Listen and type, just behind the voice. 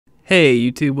Hey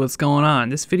YouTube, what's going on? In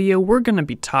this video, we're going to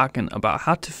be talking about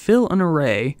how to fill an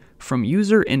array from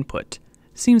user input.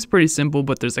 Seems pretty simple,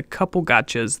 but there's a couple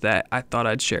gotchas that I thought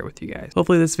I'd share with you guys.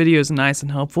 Hopefully this video is nice and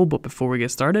helpful, but before we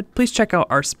get started, please check out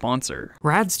our sponsor.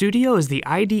 RAD Studio is the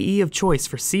IDE of choice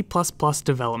for C++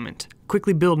 development.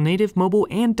 Quickly build native mobile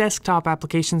and desktop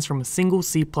applications from a single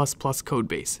C++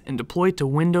 codebase and deploy to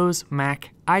Windows,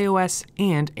 Mac, iOS,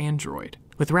 and Android.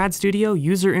 With RAD Studio,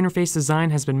 user interface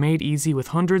design has been made easy with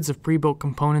hundreds of pre-built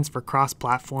components for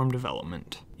cross-platform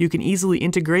development. You can easily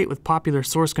integrate with popular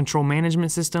source control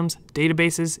management systems,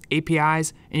 databases,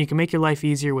 APIs, and you can make your life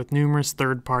easier with numerous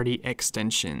third-party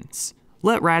extensions.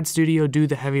 Let RAD Studio do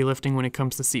the heavy lifting when it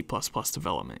comes to C++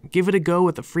 development. Give it a go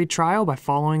with a free trial by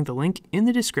following the link in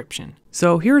the description.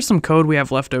 So here's some code we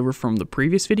have left over from the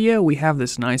previous video. We have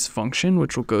this nice function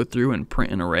which will go through and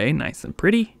print an array nice and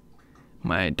pretty.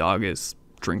 My dog is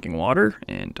drinking water,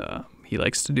 and he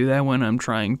likes to do that when I'm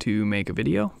trying to make a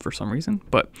video for some reason.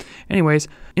 But anyways,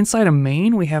 inside of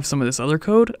main, we have some of this other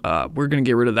code. We're going to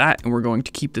get rid of that, and we're going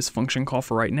to keep this function call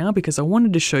for right now because I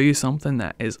wanted to show you something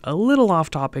that is a little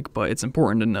off topic, but it's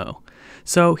important to know.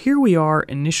 So here we are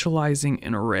initializing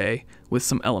an array with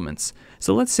some elements.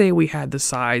 So let's say we had the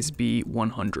size be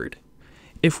 100.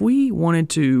 If we wanted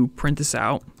to print this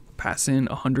out, pass in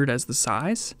 100 as the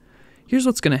size, here's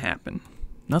what's going to happen.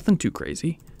 Nothing too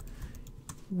crazy.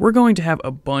 We're going to have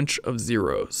a bunch of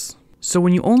zeros. So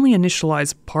when you only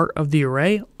initialize part of the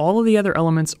array, all of the other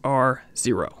elements are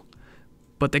 0.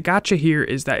 But the gotcha here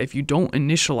is that if you don't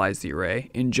initialize the array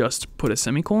and just put a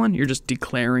semicolon, you're just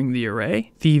declaring the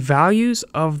array, the values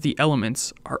of the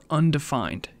elements are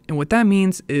undefined. And what that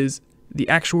means is the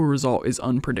actual result is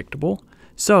unpredictable.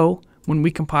 So when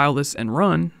we compile this and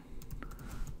run,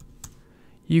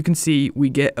 you can see we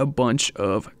get a bunch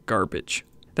of garbage.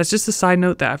 That's just a side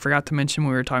note that I forgot to mention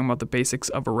when we were talking about the basics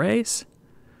of arrays.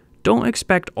 Don't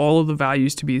expect all of the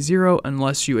values to be 0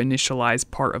 unless you initialize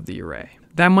part of the array.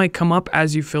 That might come up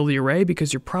as you fill the array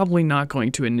because you're probably not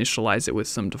going to initialize it with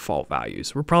some default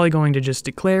values. We're probably going to just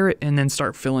declare it and then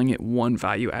start filling it one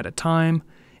value at a time.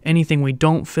 Anything we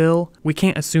don't fill, we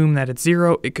can't assume that it's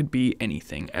 0. It could be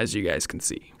anything, as you guys can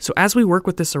see. So as we work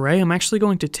with this array, I'm actually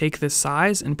going to take this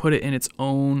size and put it in its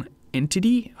own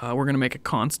entity. We're going to make a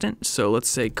constant. So let's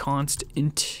say const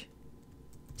int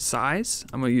size.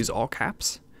 I'm going to use all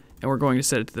caps. And we're going to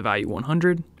set it to the value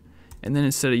 100. And then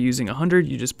instead of using 100,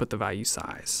 you just put the value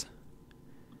size.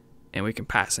 And we can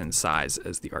pass in size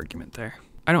as the argument there.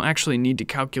 I don't actually need to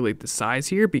calculate the size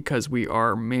here because we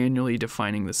are manually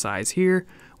defining the size here.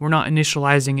 We're not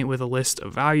initializing it with a list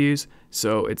of values,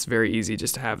 so it's very easy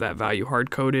just to have that value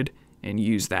hard-coded and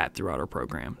use that throughout our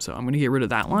program. So I'm going to get rid of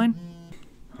that line.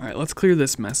 All right, let's clear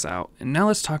this mess out. And now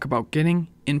let's talk about getting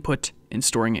input and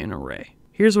storing it in an array.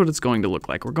 Here's what it's going to look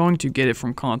like. We're going to get it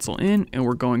from console in, and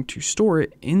we're going to store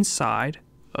it inside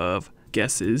of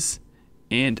guesses.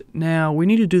 And now we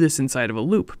need to do this inside of a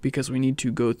loop because we need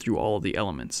to go through all of the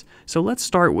elements. So let's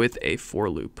start with a for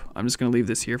loop. I'm just going to leave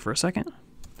this here for a second.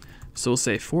 So we'll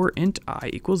say for int I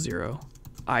equals 0,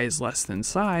 I is less than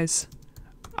size,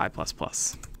 I++.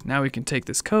 Now we can take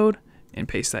this code and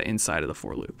paste that inside of the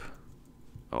for loop.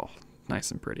 Oh,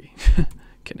 nice and pretty.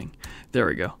 Kidding. There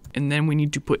we go. And then we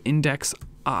need to put index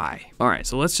I. All right,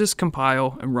 so let's just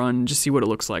compile and run and just see what it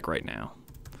looks like right now.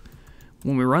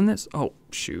 When we run this, oh,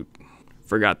 shoot.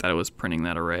 Forgot that I was printing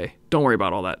that array. Don't worry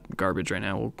about all that garbage right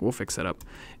now. We'll fix that up.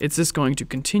 It's just going to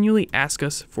continually ask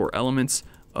us for elements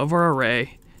of our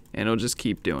array, and it'll just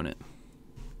keep doing it.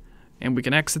 And we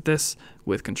can exit this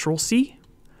with Control-C.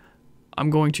 I'm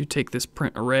going to take this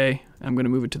print array, I'm going to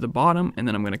move it to the bottom, and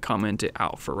then I'm going to comment it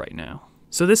out for right now.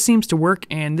 So this seems to work,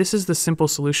 and this is the simple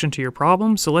solution to your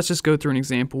problem. So let's just go through an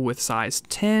example with size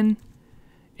 10,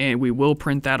 and we will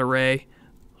print that array.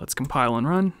 Let's compile and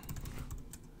run.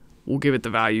 We'll give it the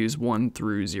values 1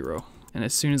 through 0. And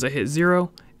as soon as I hit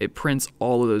 0, it prints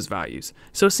all of those values.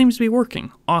 So it seems to be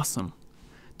working. Awesome.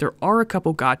 There are a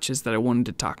couple gotchas that I wanted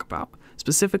to talk about.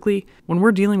 Specifically, when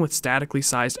we're dealing with statically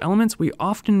sized elements, we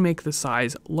often make the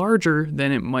size larger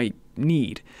than it might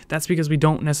need. That's because we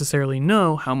don't necessarily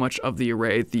know how much of the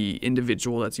array the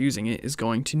individual that's using it is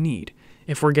going to need.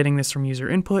 If we're getting this from user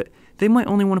input, they might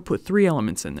only want to put 3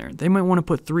 elements in there. They might want to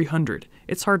put 300.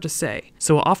 It's hard to say.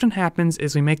 So what often happens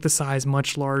is we make the size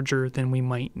much larger than we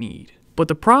might need. But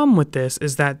the problem with this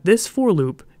is that this for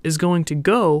loop is going to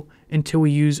go until we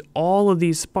use all of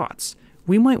these spots.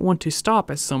 We might want to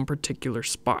stop at some particular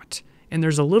spot. And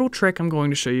there's a little trick I'm going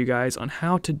to show you guys on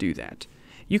how to do that.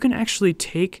 You can actually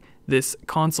take this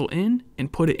console in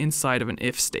and put it inside of an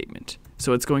if statement.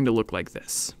 So it's going to look like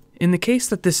this. In the case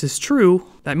that this is true,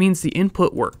 that means the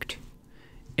input worked.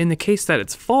 In the case that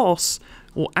it's false,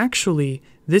 well, actually,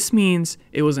 this means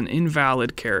it was an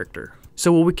invalid character.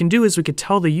 So what we can do is we could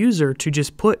tell the user to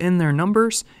just put in their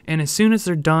numbers, and as soon as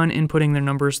they're done inputting their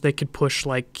numbers, they could push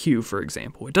like Q, for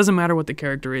example. It doesn't matter what the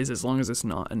character is as long as it's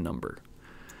not a number.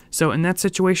 So in that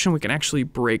situation, we can actually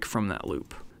break from that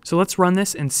loop. So let's run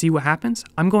this and see what happens.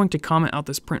 I'm going to comment out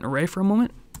this print array for a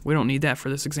moment. We don't need that for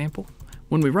this example.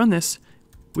 When we run this,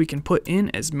 we can put in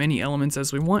as many elements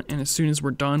as we want, and as soon as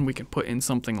we're done, we can put in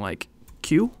something like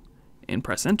Q and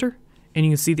press enter, and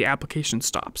you can see the application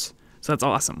stops. So that's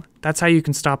awesome. That's how you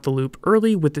can stop the loop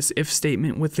early with this if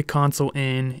statement with the console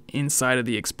inside of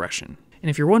the expression. And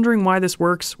if you're wondering why this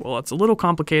works, well, it's a little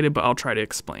complicated, but I'll try to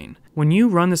explain. When you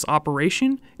run this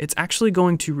operation, it's actually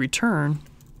going to return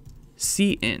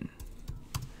cin.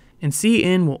 And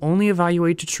cin will only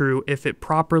evaluate to true if it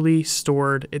properly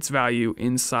stored its value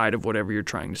inside of whatever you're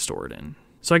trying to store it in.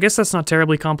 So I guess that's not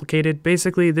terribly complicated.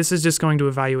 Basically, this is just going to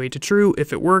evaluate to true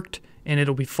if it worked, and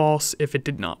it'll be false if it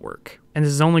did not work. And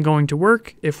this is only going to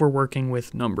work if we're working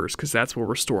with numbers, because that's what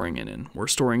we're storing it in. We're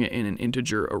storing it in an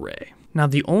integer array. Now,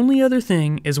 the only other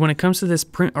thing is when it comes to this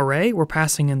print array, we're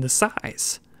passing in the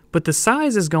size. But the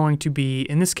size is going to be,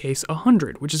 in this case,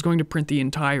 100, which is going to print the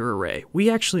entire array. We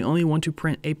actually only want to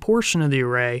print a portion of the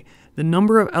array, the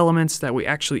number of elements that we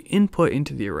actually input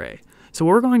into the array. So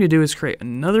what we're going to do is create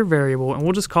another variable, and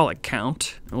we'll just call it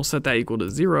count, and we'll set that equal to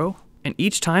 0. And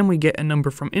each time we get a number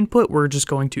from input, we're just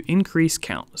going to increase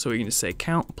count. So we can just say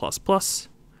count plus plus,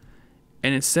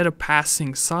 and instead of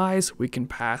passing size, we can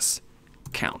pass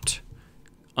count.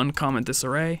 Uncomment this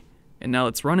array, and now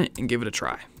let's run it and give it a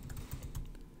try.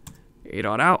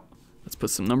 A.out, let's put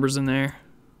some numbers in there.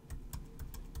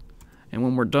 And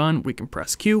when we're done, we can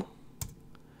press Q.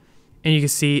 And you can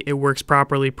see it works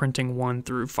properly, printing 1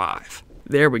 through 5.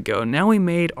 There we go. Now we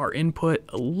made our input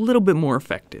a little bit more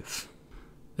effective.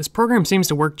 This program seems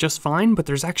to work just fine, but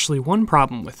there's actually one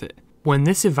problem with it. When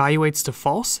this evaluates to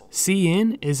false,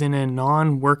 cin is in a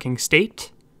non-working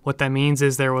state. What that means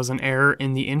is there was an error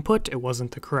in the input. It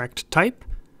wasn't the correct type.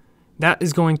 That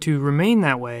is going to remain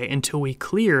that way until we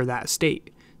clear that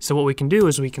state. So what we can do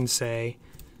is we can say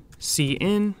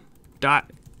cin.clear.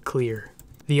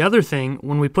 The other thing,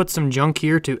 when we put some junk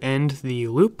here to end the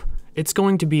loop, it's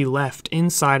going to be left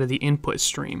inside of the input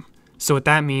stream. So what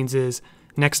that means is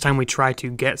next time we try to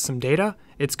get some data,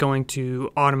 it's going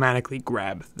to automatically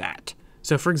grab that.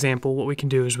 So for example, what we can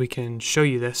do is we can show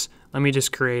you this. Let me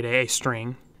just create a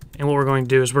string. And what we're going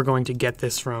to do is we're going to get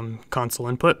this from console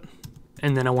input,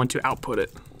 and then I want to output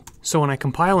it. So when I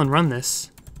compile and run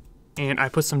this, and I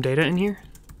put some data in here,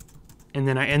 and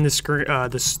then I end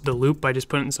the loop by just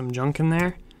putting some junk in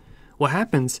there, what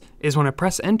happens is when I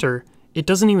press enter, it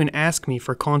doesn't even ask me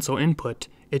for console input.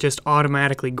 It just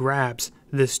automatically grabs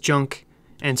this junk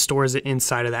and stores it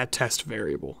inside of that test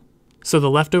variable. So the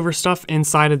leftover stuff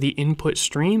inside of the input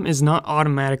stream is not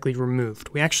automatically removed.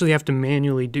 We actually have to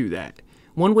manually do that.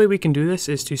 One way we can do this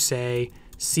is to say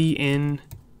cin.ignore,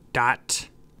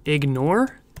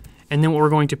 and then what we're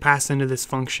going to pass into this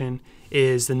function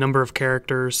is the number of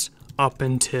characters up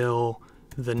until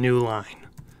the new line.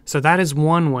 So that is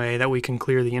one way that we can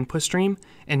clear the input stream,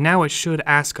 and now it should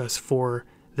ask us for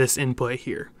this input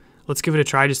here. Let's give it a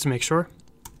try just to make sure.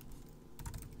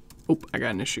 Oh, I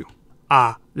got an issue.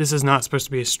 This is not supposed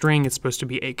to be a string, it's supposed to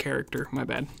be a character, my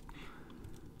bad.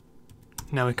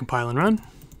 Now we compile and run.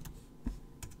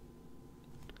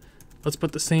 Let's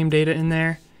put the same data in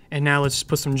there, and now let's just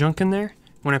put some junk in there.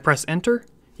 When I press enter,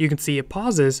 you can see it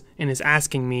pauses and is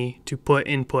asking me to put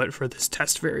input for this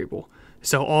test variable.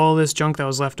 So all this junk that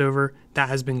was left over, that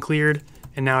has been cleared,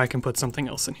 and now I can put something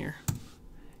else in here.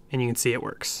 And you can see it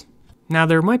works. Now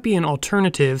there might be an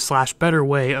alternative / better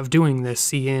way of doing this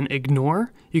cin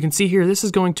ignore. You can see here this is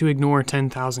going to ignore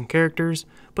 10,000 characters,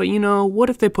 but you know,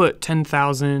 what if they put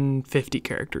 10,050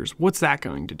 characters? What's that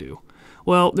going to do?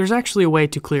 Well, there's actually a way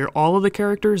to clear all of the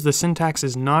characters. The syntax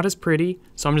is not as pretty,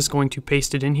 so I'm just going to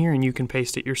paste it in here and you can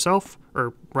paste it yourself,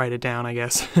 or write it down, I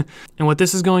guess. And what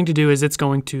this is going to do is it's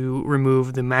going to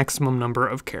remove the maximum number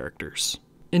of characters.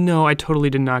 And no, I totally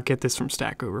did not get this from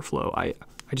Stack Overflow. I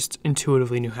just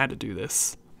intuitively knew how to do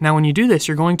this. Now when you do this,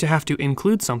 you're going to have to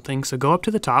include something, so go up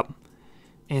to the top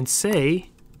and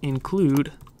say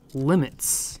include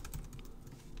limits.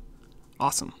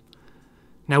 Awesome.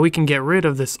 Now we can get rid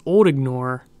of this old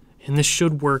ignore, and this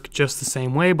should work just the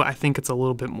same way, but I think it's a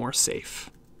little bit more safe.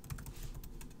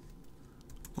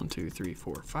 1, 2, 3,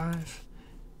 4, 5.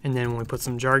 And then when we put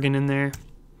some jargon in there,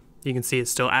 you can see it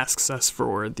still asks us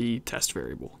for the test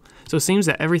variable. So it seems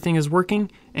that everything is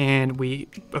working, and we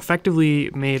effectively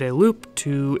made a loop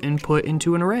to input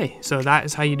into an array. So that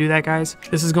is how you do that, guys.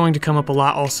 This is going to come up a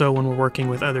lot also when we're working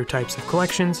with other types of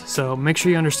collections. So make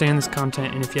sure you understand this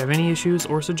content, and if you have any issues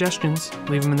or suggestions,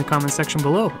 leave them in the comment section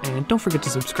below. And don't forget to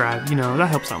subscribe, you know, that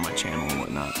helps out my channel and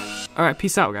whatnot. All right,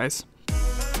 peace out, guys.